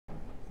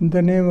In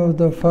the name of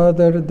the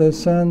Father, the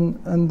Son,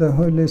 and the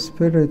Holy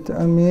Spirit.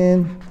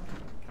 Amen.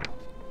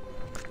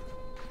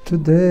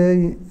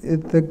 Today is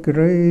the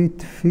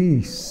great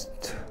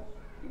feast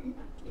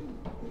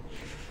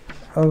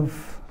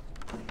of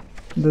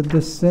the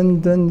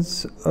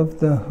descendants of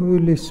the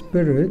Holy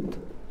Spirit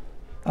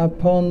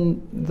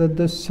upon the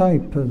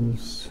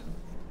disciples.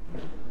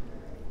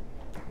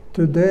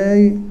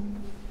 Today,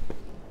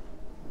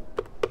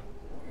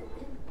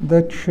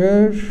 the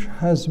church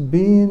has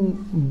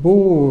been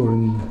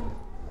born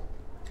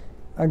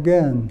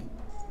again,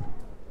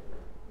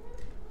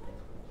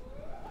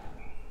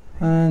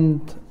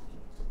 and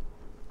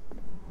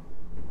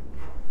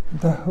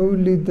the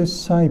holy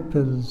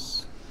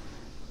disciples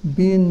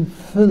being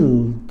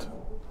filled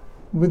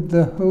with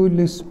the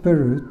Holy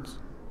Spirit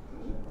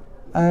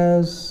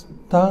as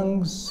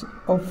tongues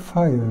of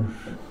fire,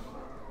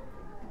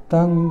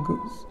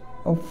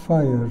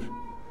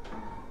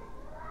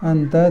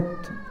 and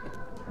that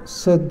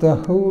set the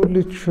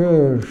Holy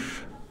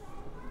Church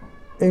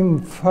in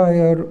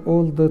fire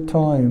all the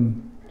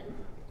time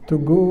to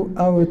go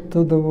out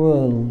to the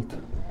world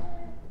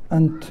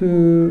and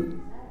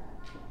to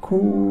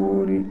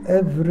call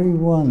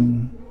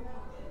everyone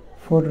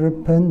for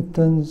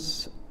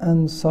repentance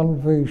and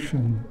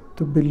salvation,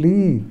 to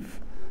believe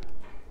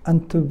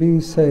and to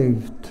be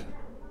saved.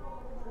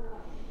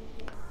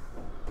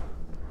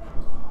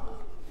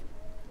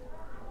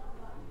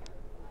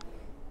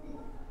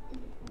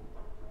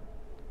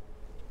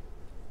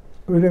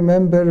 We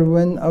remember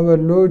when our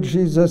Lord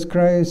Jesus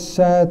Christ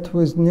sat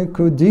with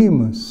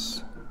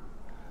Nicodemus,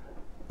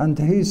 and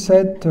he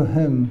said to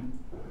him,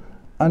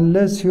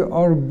 "Unless you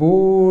are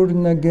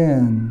born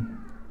again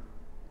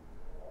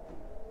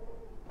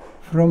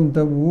from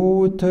the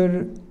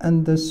water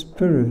and the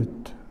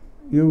Spirit,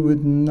 you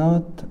would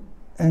not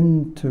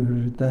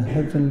enter the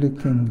heavenly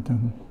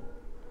kingdom."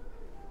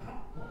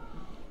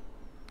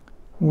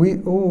 We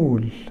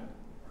all,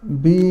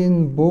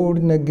 being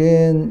born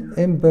again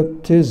in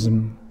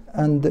baptism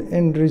and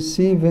in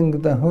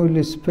receiving the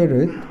Holy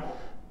Spirit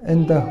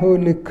in the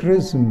Holy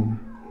Chrism,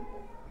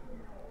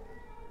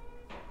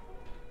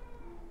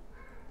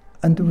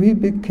 and we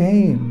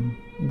became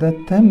the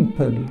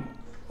temple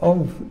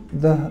of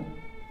the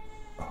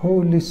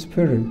Holy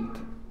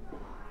Spirit,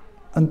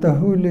 and the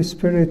Holy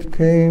Spirit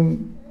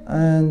came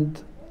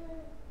and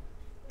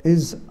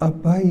is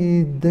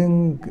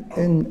abiding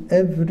in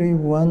every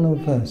one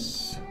of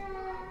us.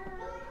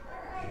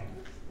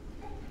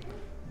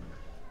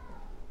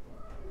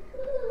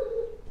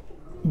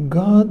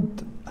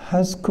 God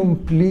has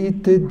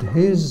completed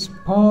His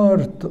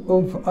part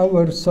of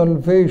our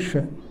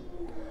salvation.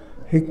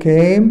 He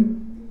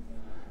came,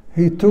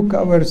 He took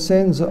our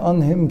sins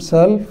on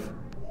Himself,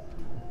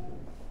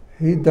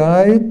 He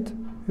died,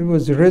 He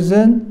was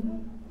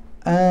risen,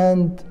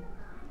 and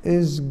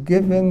is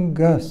giving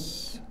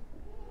us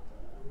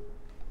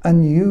a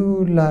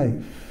new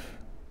life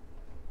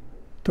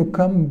to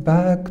come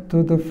back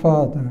to the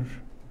Father.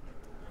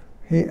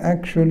 He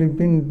actually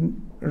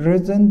been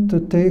risen to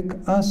take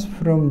us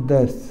from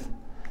death,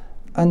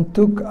 and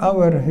took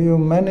our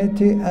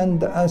humanity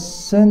and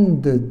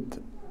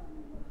ascended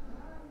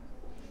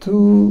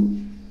to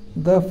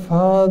the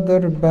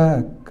Father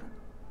back,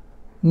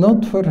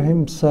 not for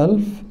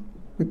Himself,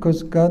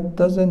 because God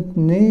doesn't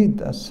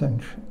need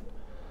ascension,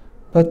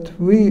 but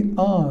we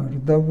are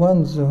the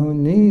ones who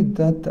need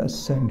that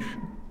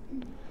ascension.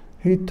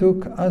 He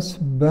took us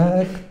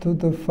back to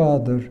the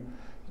Father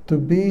to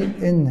be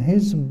in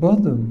His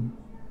bosom,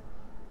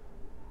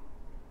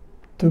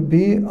 to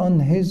be on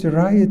His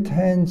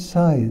right-hand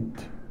side.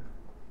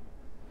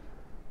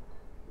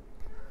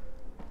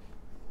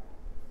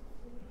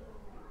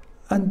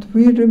 And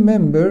we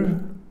remember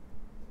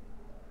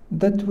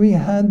that we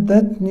had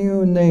that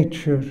new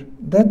nature,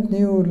 that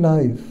new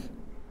life.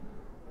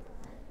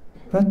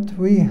 But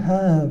we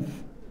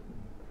have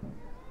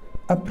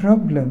a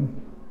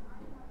problem,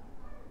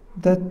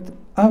 that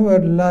our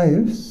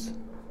lives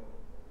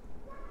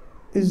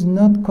is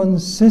not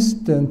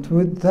consistent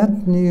with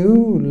that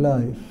new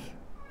life.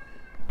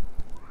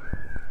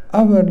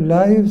 Our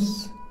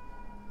lives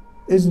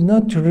is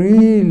not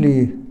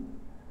really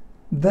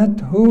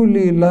that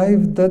holy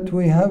life that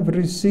we have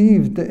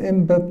received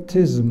in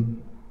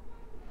baptism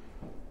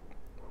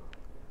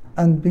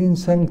and been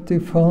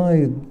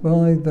sanctified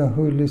by the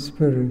Holy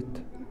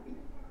Spirit.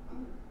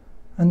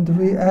 And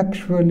we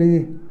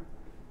actually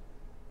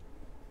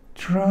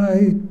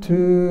try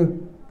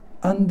to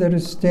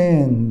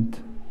understand,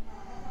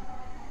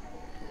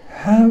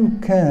 how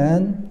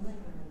can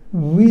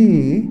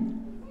we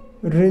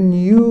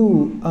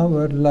renew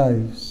our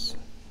lives?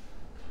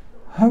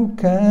 How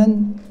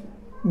can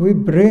we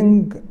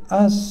bring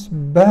us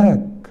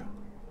back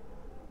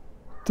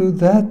to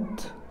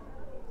that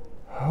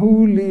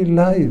holy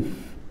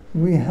life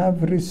we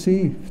have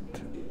received?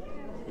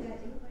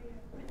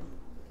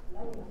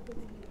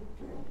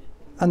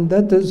 And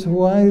that is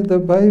why the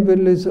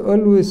Bible is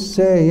always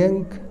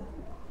saying,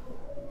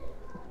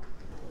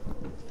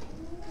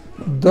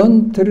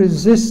 don't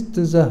resist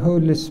the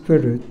Holy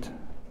Spirit.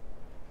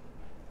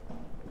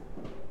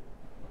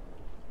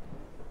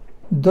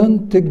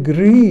 don't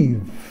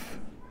grieve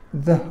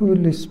the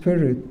Holy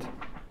Spirit.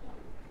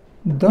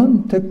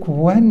 Don't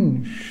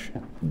quench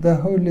the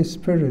Holy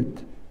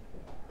Spirit.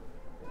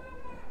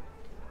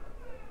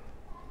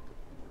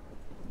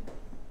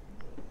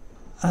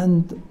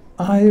 And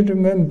I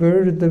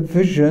remember the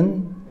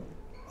vision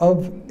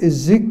of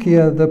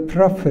Ezekiel the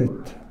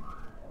prophet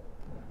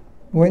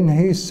when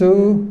he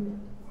saw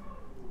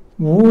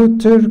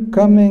water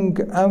coming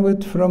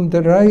out from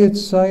the right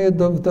side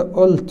of the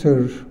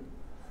altar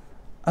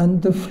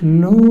and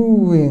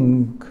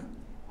flowing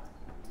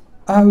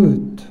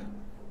out.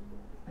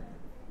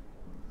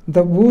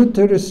 The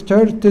water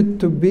started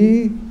to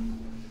be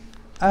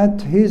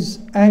at his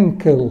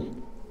ankle.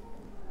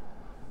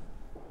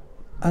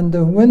 And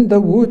when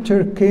the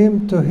water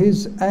came to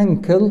his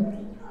ankle,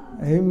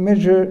 he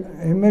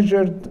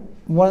measured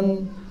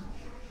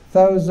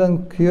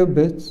 1,000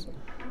 cubits,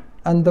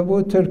 and the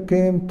water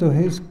came to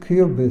his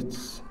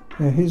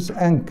his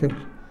ankle.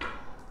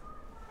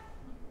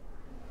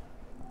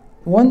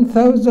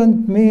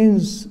 1,000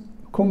 means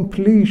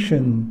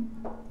completion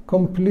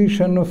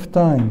of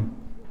time.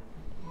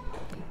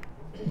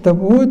 The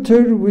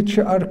water which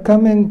are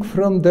coming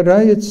from the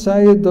right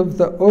side of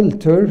the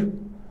altar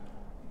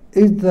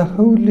is the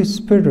Holy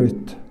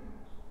Spirit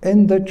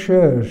in the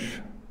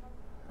church.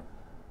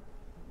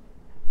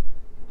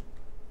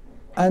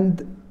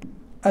 And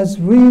as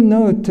we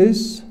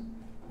notice,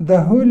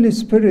 the Holy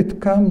Spirit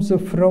comes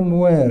from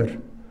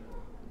where?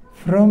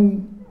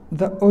 From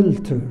the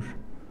altar,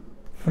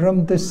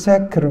 from the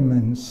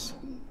sacraments,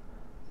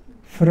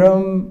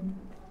 from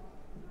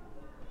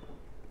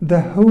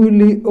the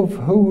Holy of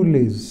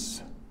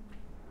Holies,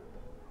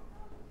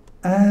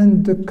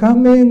 and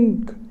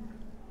coming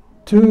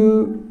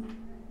to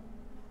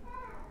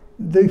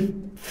the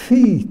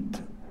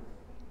feet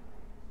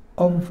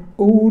of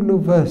all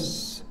of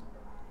us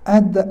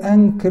at the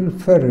ankle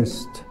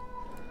first.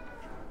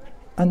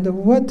 And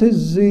what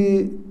is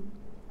the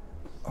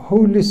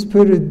Holy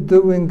Spirit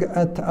doing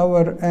at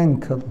our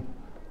ankle?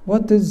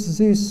 What is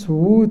this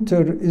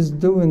water is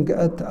doing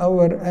at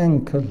our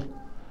ankle?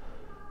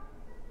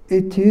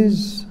 It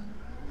is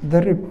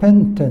the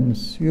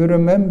repentance. You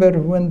remember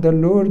when the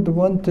Lord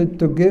wanted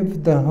to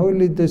give the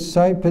holy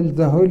disciples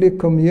the Holy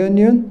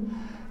Communion,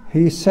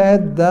 he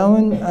sat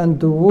down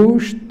and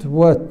washed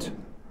what?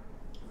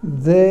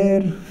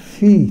 Their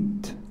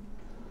feet,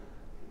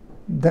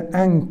 the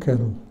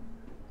ankle.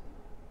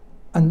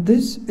 And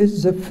this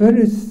is the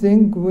first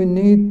thing we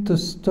need to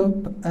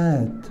stop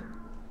at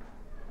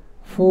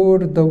for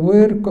the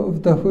work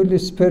of the Holy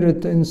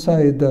Spirit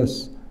inside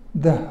us.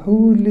 The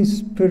Holy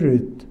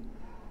Spirit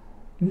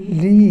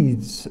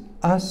leads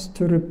us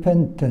to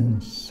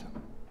repentance.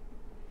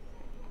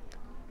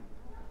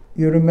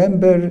 You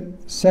remember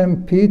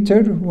St.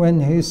 Peter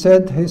when he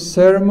said his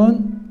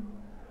sermon?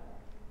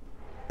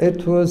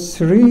 It was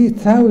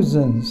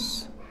 3,000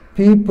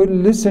 people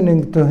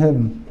listening to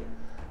him.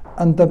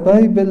 And the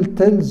Bible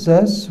tells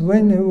us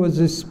when he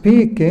was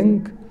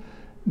speaking,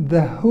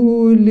 the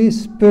Holy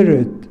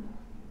Spirit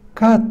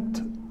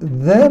cut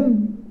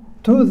them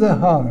to the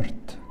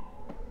heart.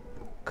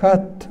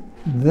 Cut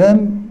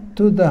them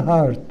to the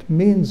heart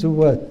means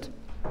what?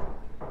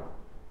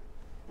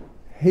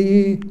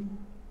 He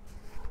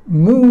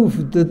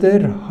moved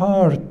their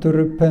heart to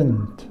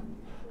repent.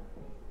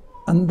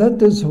 And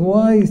that is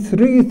why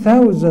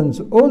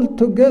 3,000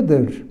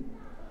 altogether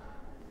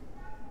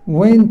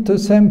went to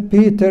St.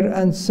 Peter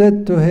and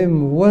said to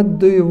him, "What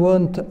do you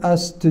want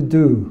us to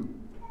do?"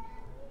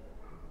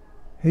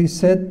 He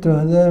said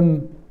to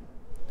them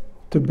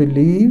to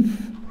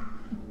believe,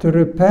 to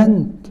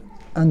repent,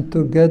 and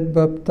to get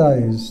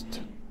baptized.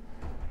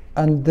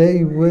 And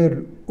they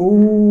were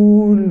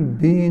all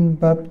being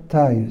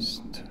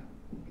baptized.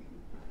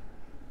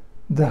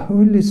 The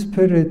Holy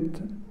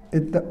Spirit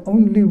is the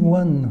only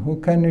one who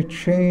can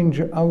change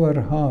our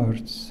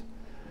hearts.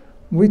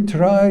 We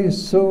try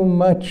so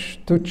much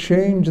to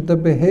change the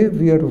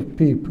behavior of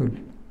people,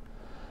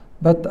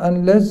 but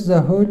unless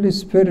the Holy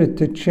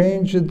Spirit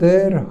change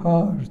their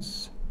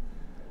hearts,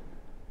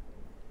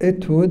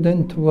 it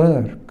wouldn't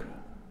work.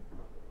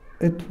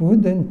 It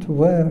wouldn't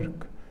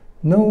work.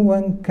 No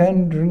one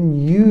can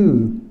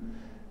renew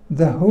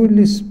the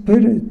Holy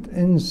Spirit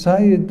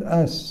inside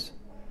us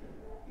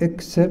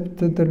except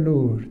the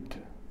Lord.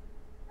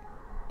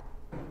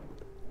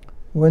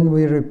 When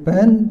we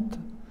repent,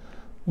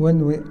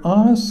 when we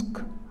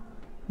ask,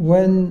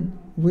 when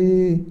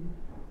we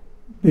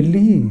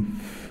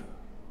believe.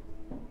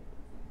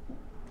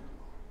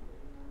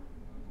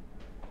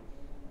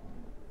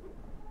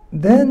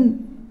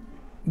 Then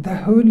the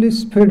Holy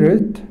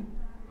Spirit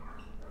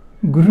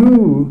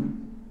grew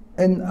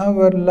in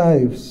our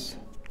lives.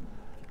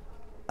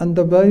 And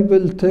the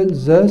Bible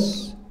tells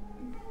us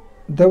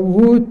the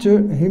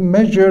water, he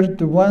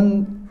measured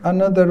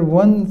another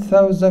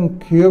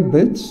 1,000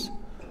 cubits,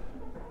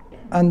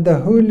 and the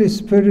Holy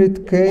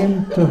Spirit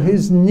came to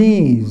his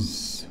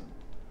knees.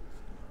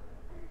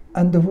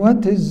 And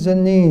what is the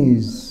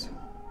knees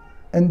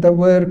in the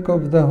work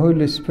of the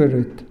Holy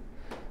Spirit?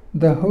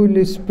 the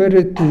Holy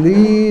Spirit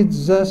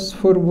leads us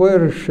for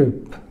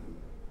worship,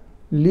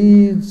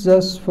 leads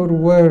us for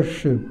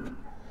worship,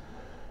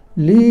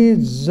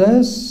 leads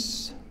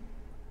us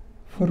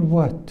for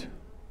what?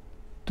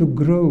 To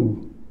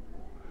grow,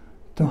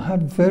 to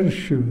have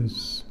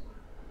virtues,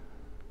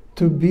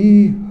 to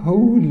be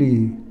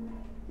holy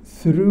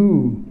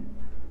through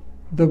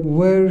the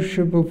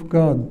worship of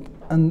God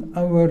and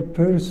our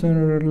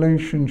personal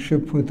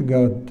relationship with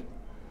God,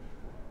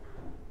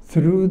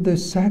 through the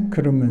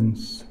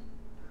sacraments.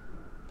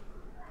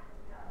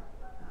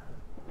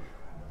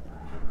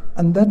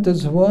 And that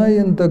is why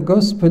in the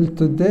gospel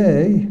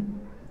today,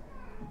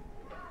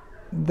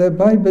 the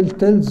Bible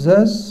tells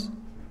us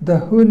the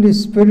Holy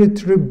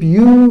Spirit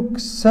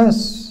rebukes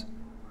us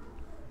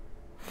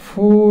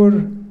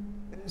for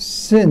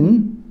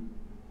sin,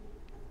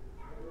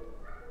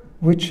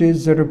 which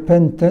is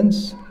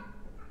repentance,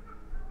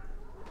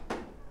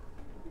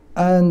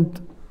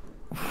 and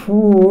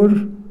for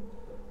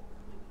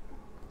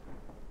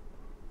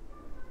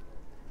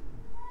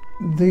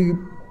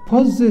the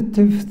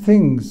positive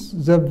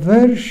things, the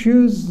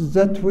virtues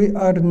that we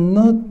are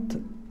not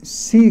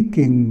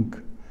seeking,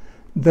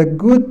 the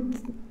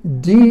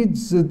good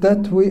deeds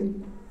that we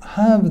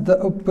have the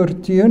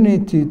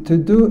opportunity to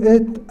do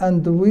it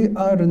and we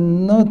are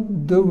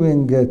not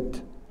doing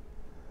it.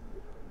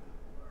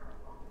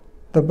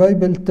 The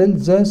Bible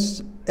tells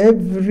us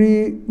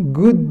every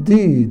good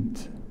deed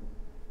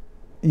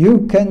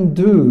you can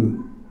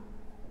do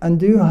and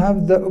you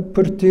have the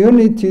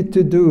opportunity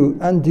to do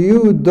and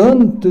you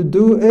don't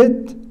do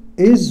it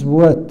is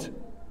what?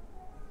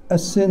 A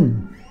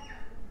sin.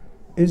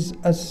 Is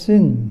a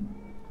sin.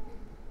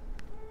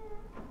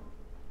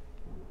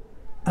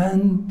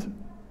 And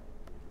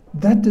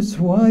that is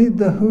why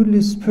the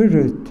Holy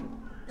Spirit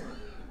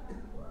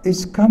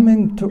is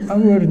coming to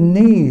our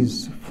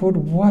knees for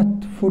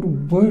what? For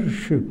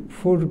worship,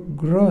 for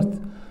growth,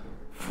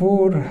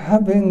 for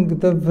having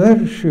the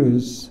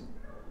virtues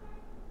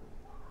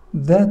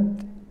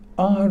that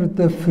are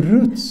the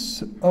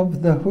fruits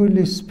of the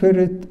Holy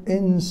Spirit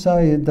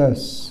inside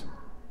us.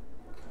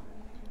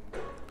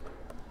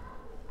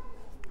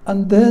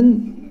 And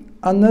then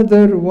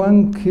another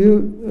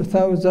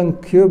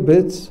 1,000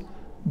 cubits,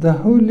 the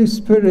Holy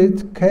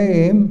Spirit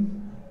came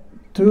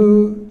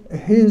to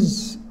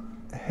his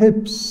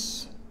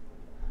hips.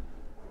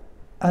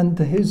 And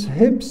his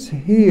hips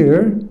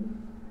here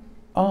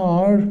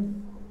are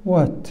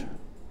what?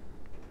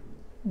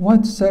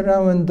 What's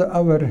around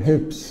our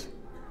hips?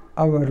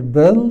 Our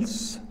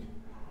bells.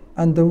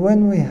 And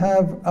when we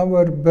have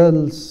our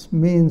bells,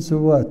 means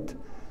what?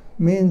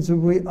 Means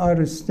we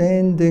are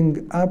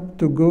standing up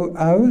to go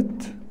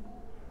out.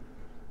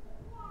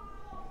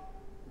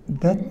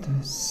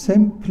 That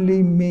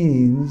simply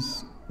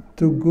means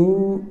to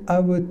go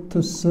out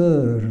to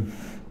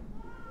serve.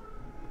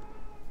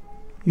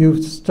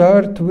 You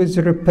start with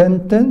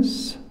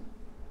repentance,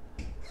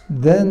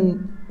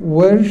 then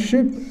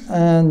worship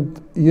and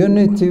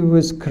unity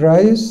with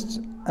Christ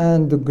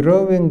and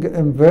growing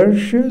in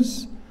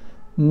virtues.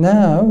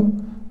 Now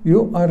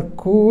you are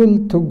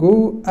called to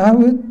go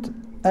out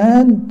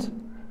and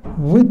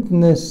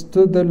witness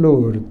to the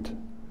Lord,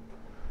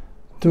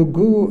 to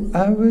go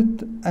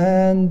out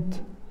and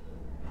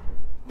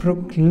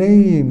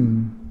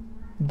proclaim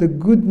the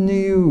good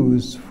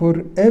news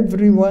for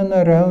everyone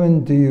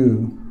around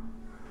you.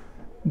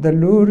 The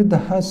Lord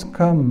has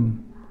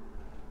come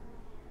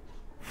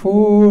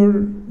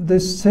for the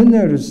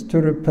sinners to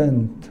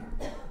repent,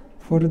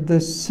 for the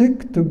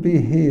sick to be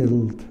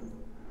healed,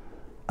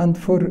 and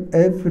for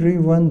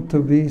everyone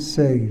to be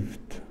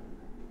saved.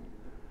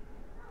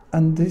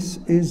 And this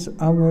is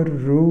our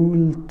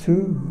role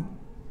too.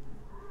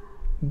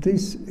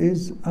 This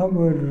is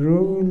our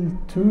role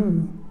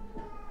too.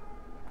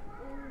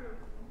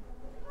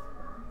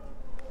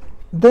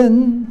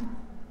 Then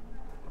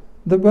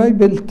the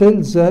Bible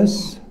tells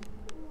us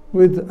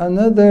with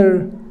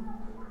another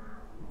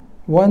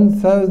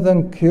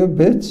 1,000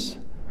 cubits,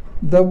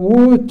 the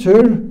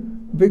water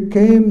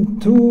became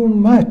too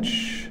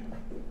much,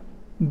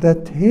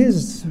 that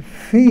his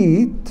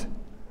feet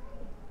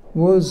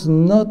was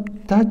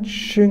not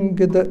touching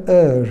the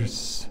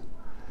earth.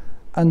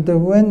 And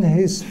when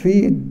his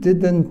feet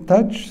didn't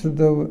touch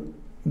the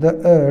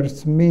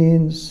earth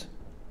means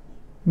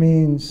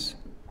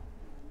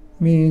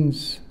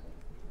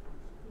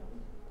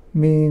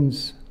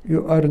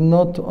you are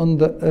not on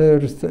the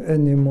earth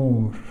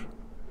anymore.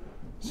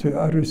 So you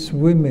are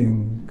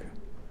swimming.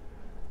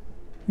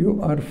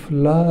 You are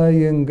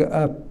flying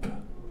up.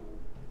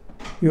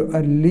 You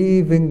are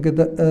leaving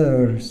the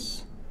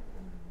earth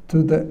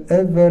to the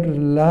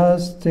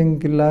everlasting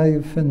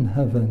life in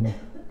heaven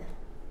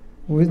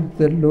with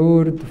the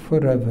Lord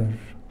forever.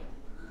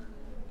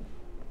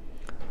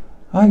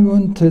 I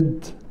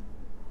wanted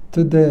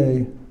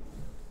today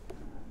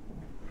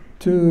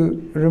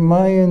to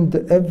remind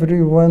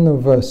every one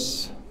of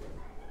us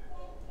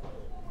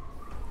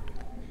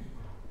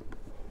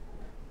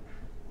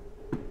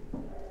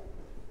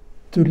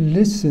to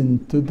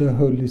listen to the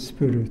Holy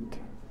Spirit.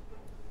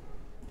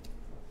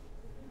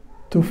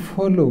 to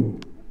follow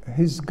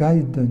His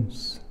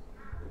guidance,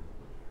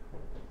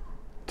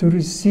 to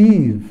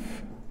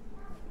receive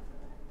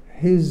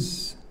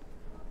His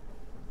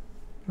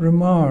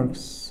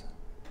remarks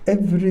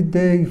every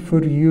day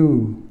for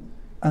you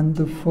and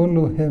to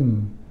follow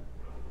Him.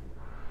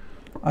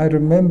 I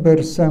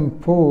remember St.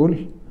 Paul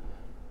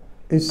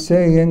is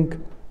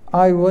saying,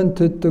 I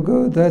wanted to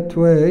go that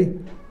way,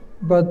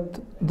 but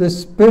the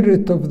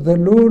Spirit of the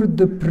Lord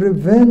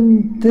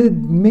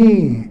prevented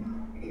me.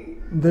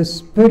 The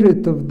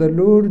Spirit of the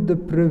Lord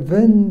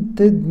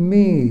prevented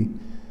me,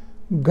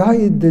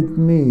 guided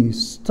me,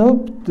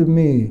 stopped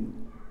me.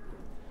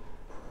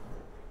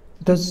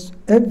 Does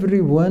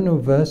every one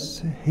of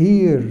us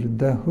hear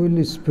the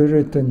Holy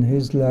Spirit in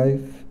his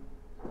life?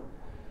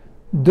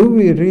 Do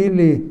we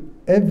really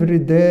every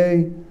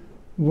day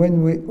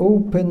when we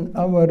open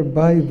our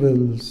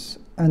Bibles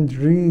and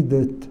read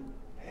it,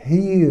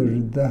 hear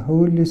the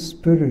Holy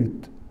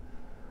Spirit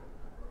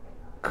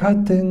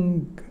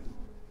cutting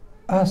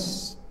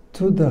us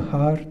to the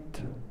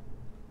heart,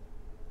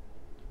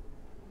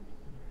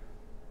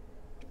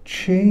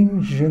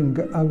 changing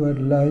our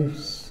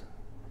lives,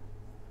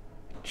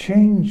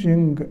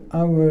 changing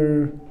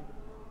our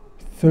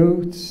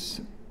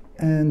thoughts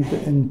and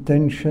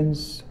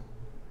intentions?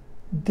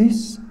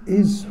 This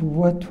is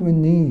what we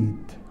need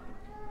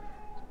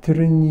to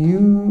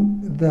renew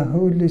the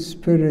Holy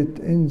Spirit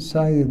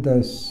inside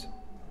us.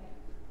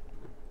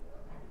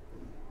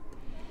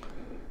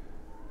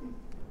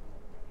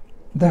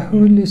 The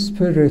Holy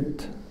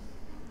Spirit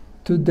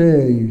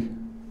today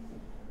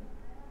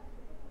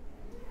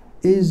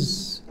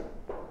is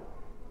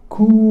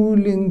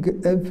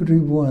calling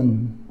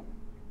everyone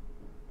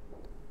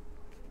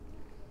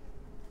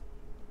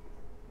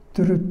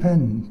to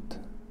repent,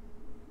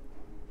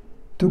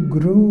 to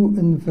grow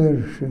in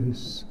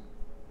virtues,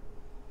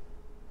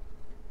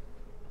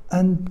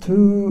 and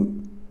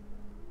to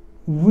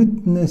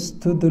witness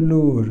to the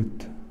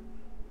Lord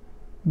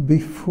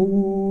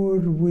before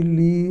we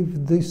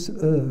leave this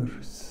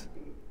earth,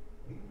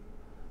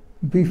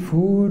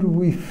 before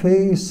we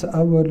face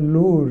our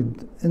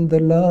Lord in the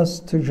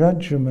last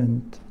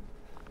judgment,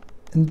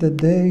 in the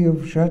day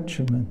of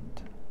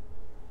judgment.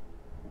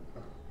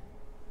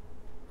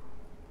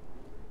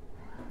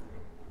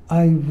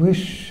 I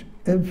wish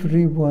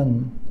every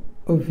one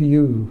of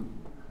you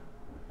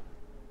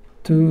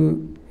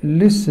to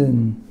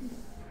listen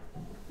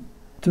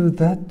to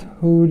that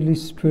Holy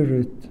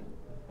Spirit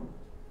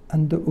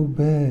and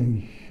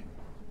obey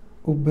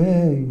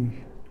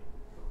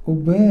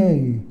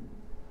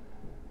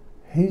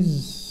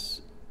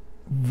His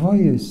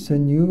voice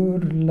in your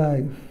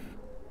life.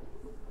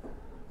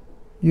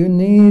 You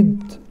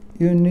need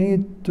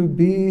to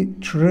be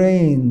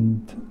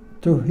trained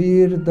to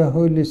hear the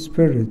Holy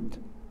Spirit.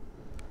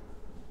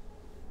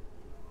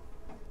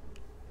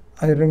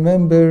 I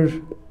remember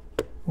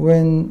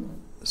when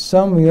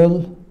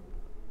Samuel,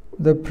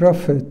 the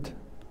prophet,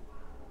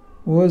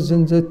 was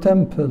in the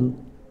temple,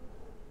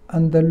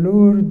 and the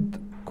Lord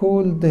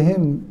called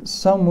him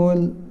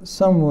Samuel,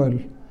 Samuel.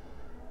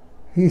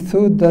 He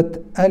thought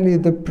that Ali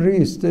the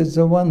priest is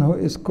the one who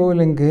is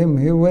calling him.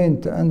 He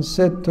went and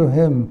said to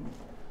him,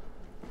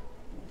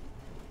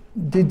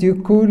 "Did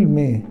you call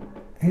me?"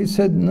 He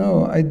said,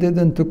 "No, I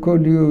didn't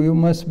call you. You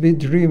must be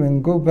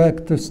dreaming. Go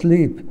back to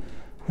sleep."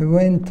 He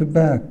went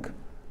back.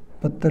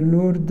 But the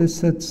Lord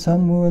said,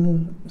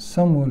 "Samuel,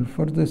 Samuel,"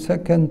 for the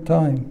second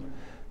time.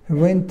 He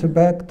went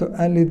back to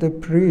Ali the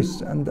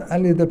priest, and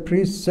Ali the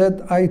priest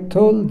said, "I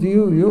told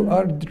you, you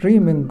are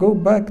dreaming. Go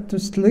back to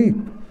sleep."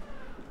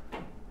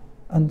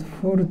 And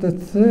for the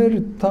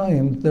third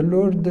time, the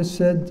Lord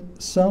said,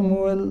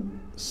 "Samuel,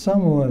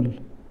 Samuel."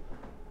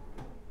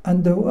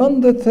 And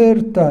on the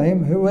third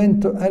time, he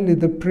went to Ali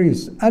the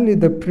priest. Ali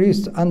the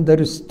priest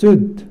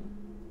understood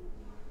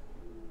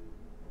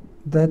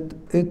that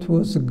it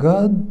was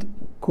God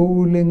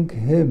calling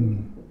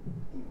him.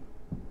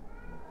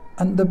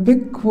 And the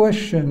big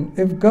question,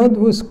 if God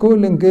was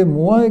calling him,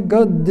 why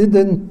God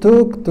didn't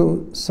talk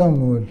to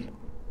Samuel?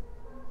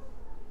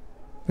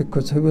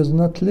 Because he was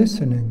not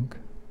listening.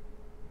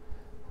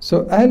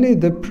 So Ali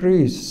the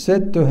priest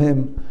said to him,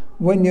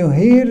 when you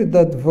hear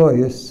that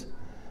voice,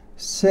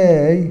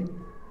 say,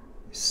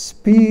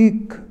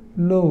 "Speak,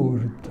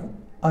 Lord,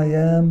 I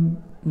am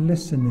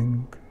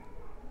listening."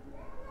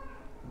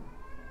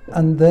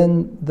 And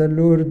then the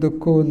Lord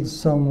called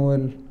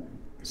Samuel,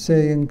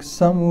 saying,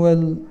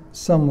 "Samuel,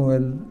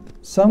 Samuel."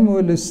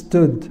 Samuel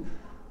stood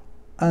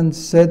and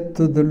said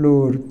to the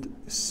Lord,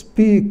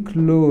 "Speak,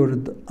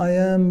 Lord, I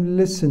am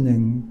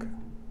listening."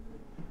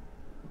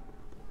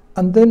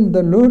 And then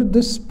the Lord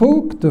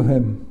spoke to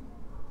him.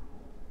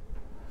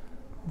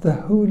 The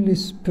Holy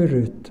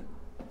Spirit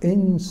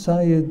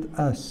inside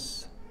us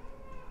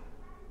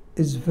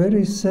is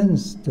very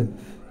sensitive.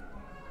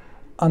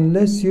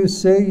 Unless you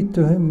say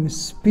to him,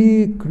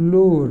 "Speak,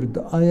 Lord,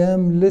 I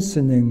am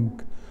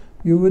listening,"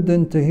 you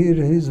wouldn't hear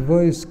his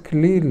voice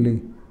clearly.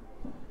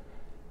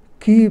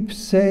 Keep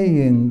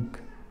saying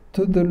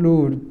to the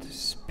Lord,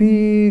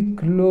 "Speak,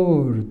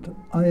 Lord,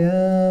 I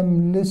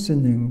am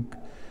listening."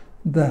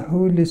 the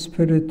Holy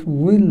Spirit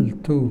will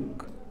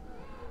talk,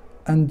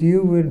 and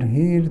you will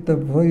hear the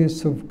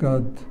voice of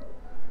God,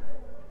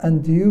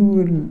 and you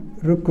will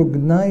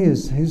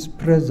recognize His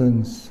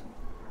presence,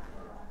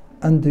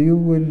 and you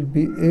will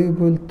be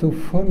able to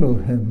follow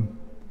Him.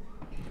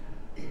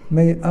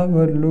 May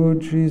our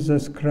Lord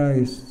Jesus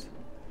Christ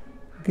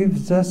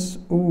give us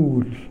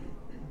all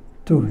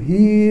to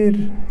hear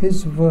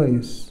His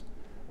voice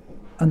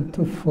and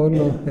to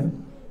follow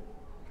Him.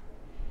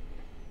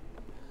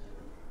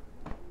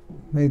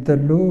 May the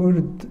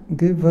Lord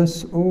give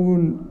us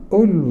all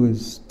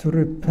always to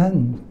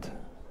repent,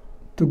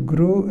 to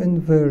grow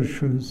in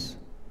virtues,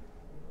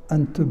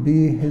 and to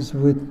be His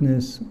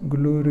witness.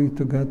 Glory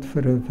to God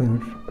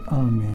forever. Amen.